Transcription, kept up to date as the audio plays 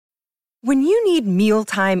When you need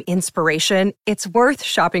mealtime inspiration, it's worth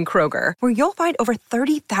shopping Kroger, where you'll find over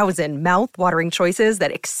 30,000 mouth-watering choices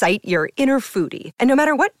that excite your inner foodie. And no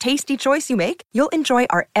matter what tasty choice you make, you'll enjoy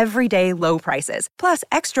our everyday low prices, plus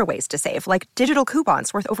extra ways to save, like digital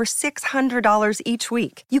coupons worth over $600 each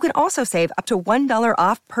week. You can also save up to $1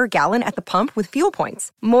 off per gallon at the pump with fuel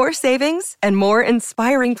points. More savings and more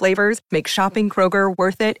inspiring flavors make shopping Kroger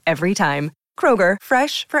worth it every time. Kroger,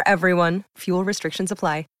 fresh for everyone. Fuel restrictions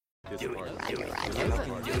apply. It's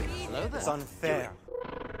unfair.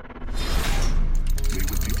 We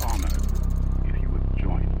would be honored if you would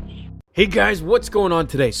join us. Hey guys, what's going on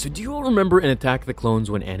today? So do you all remember in Attack of the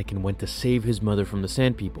Clones when Anakin went to save his mother from the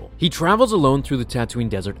Sand People? He travels alone through the Tatooine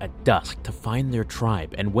desert at dusk to find their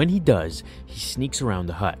tribe, and when he does, he sneaks around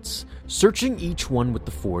the huts, searching each one with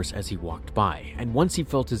the Force as he walked by, and once he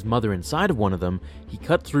felt his mother inside of one of them, he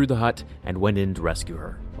cut through the hut and went in to rescue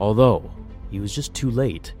her. Although, he was just too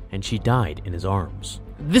late, and she died in his arms.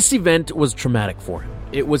 This event was traumatic for him.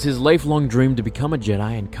 It was his lifelong dream to become a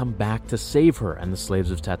Jedi and come back to save her and the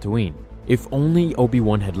slaves of Tatooine. If only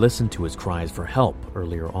Obi-Wan had listened to his cries for help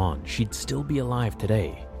earlier on, she'd still be alive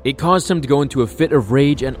today. It caused him to go into a fit of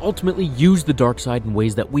rage and ultimately use the dark side in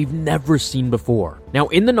ways that we've never seen before. Now,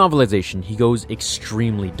 in the novelization, he goes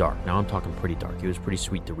extremely dark. Now, I'm talking pretty dark. It was pretty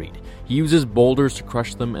sweet to read. He uses boulders to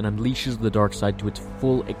crush them and unleashes the dark side to its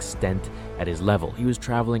full extent at his level. He was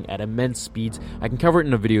traveling at immense speeds. I can cover it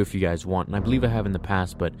in a video if you guys want, and I believe I have in the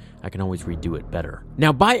past, but I can always redo it better.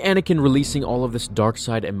 Now, by Anakin releasing all of this dark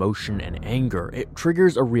side emotion and anger, it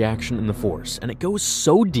triggers a reaction in the Force, and it goes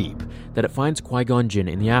so deep that it finds Qui-Gon Jinn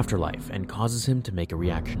in the afterlife and causes him to make a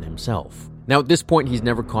reaction himself. Now, at this point, he's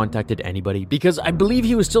never contacted anybody because I believe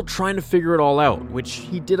he was still trying to figure it all out, which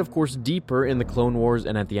he did, of course, deeper in the Clone Wars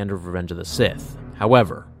and at the end of Revenge of the Sith.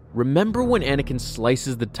 However, remember when Anakin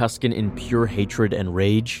slices the Tusken in pure hatred and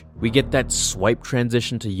rage? We get that swipe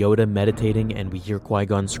transition to Yoda meditating, and we hear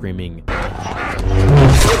Qui-Gon screaming,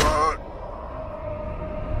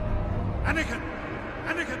 Anakin!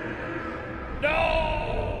 Anakin! No!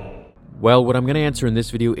 Well, what I'm going to answer in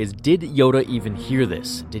this video is, did Yoda even hear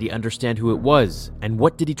this? Did he understand who it was? And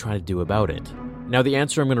what did he try to do about it? Now, the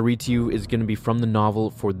answer I'm going to read to you is going to be from the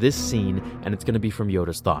novel for this scene, and it's going to be from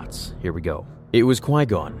Yoda's thoughts. Here we go. It was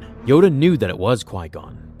Qui-Gon. Yoda knew that it was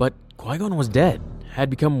Qui-Gon, but Qui-Gon was dead, had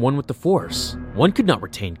become one with the Force. One could not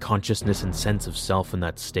retain consciousness and sense of self in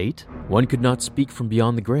that state. One could not speak from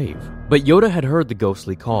beyond the grave. But Yoda had heard the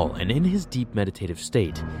ghostly call, and in his deep meditative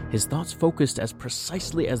state, his thoughts focused as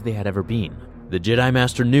precisely as they had ever been. The Jedi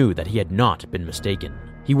Master knew that he had not been mistaken.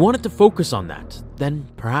 He wanted to focus on that, then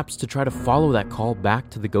perhaps to try to follow that call back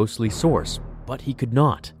to the ghostly source, but he could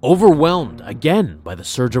not. Overwhelmed again by the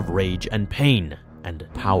surge of rage and pain and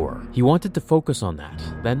power. He wanted to focus on that,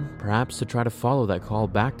 then perhaps to try to follow that call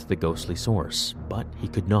back to the ghostly source, but he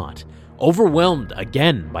could not. Overwhelmed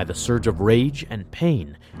again by the surge of rage and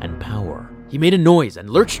pain and power. He made a noise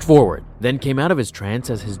and lurched forward, then came out of his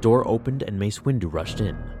trance as his door opened and Mace Windu rushed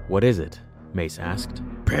in. "What is it?" Mace asked.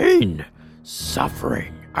 "Pain.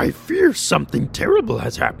 Suffering. I fear something terrible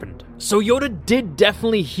has happened." So Yoda did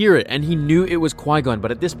definitely hear it, and he knew it was Qui-Gon, but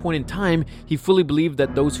at this point in time, he fully believed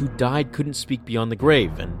that those who died couldn't speak beyond the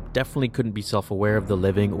grave, and definitely couldn't be self-aware of the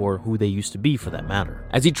living or who they used to be for that matter.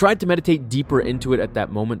 As he tried to meditate deeper into it at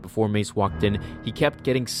that moment before Mace walked in, he kept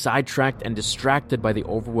getting sidetracked and distracted by the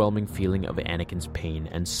overwhelming feeling of Anakin's pain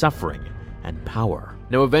and suffering and power.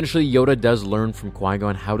 Now, eventually, Yoda does learn from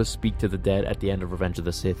Qui-Gon how to speak to the dead at the end of Revenge of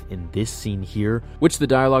the Sith in this scene here, which the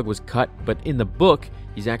dialogue was cut, but in the book,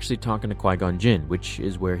 he's actually talking to Qui-Gon Jinn, which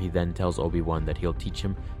is where he then tells Obi-Wan that he'll teach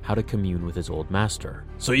him how to commune with his old master.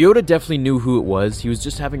 So Yoda definitely knew who it was. He was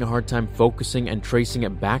just having a hard time focusing and tracing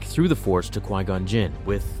it back through the Force to Qui-Gon Jinn,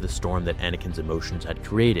 with the storm that Anakin's emotions had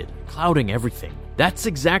created, clouding everything. That's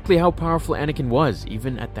exactly how powerful Anakin was,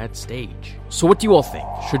 even at that stage. So what do you all think?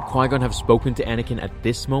 Should Qui-Gon have spoken to Anakin at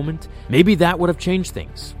this moment? Maybe that would have changed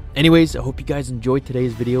things. Anyways, I hope you guys enjoyed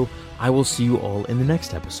today's video. I will see you all in the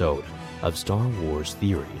next episode of Star Wars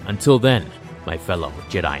Theory. Until then, my fellow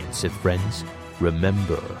Jedi and Sith friends,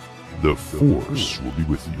 remember, The Force will be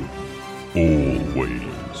with you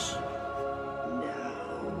always.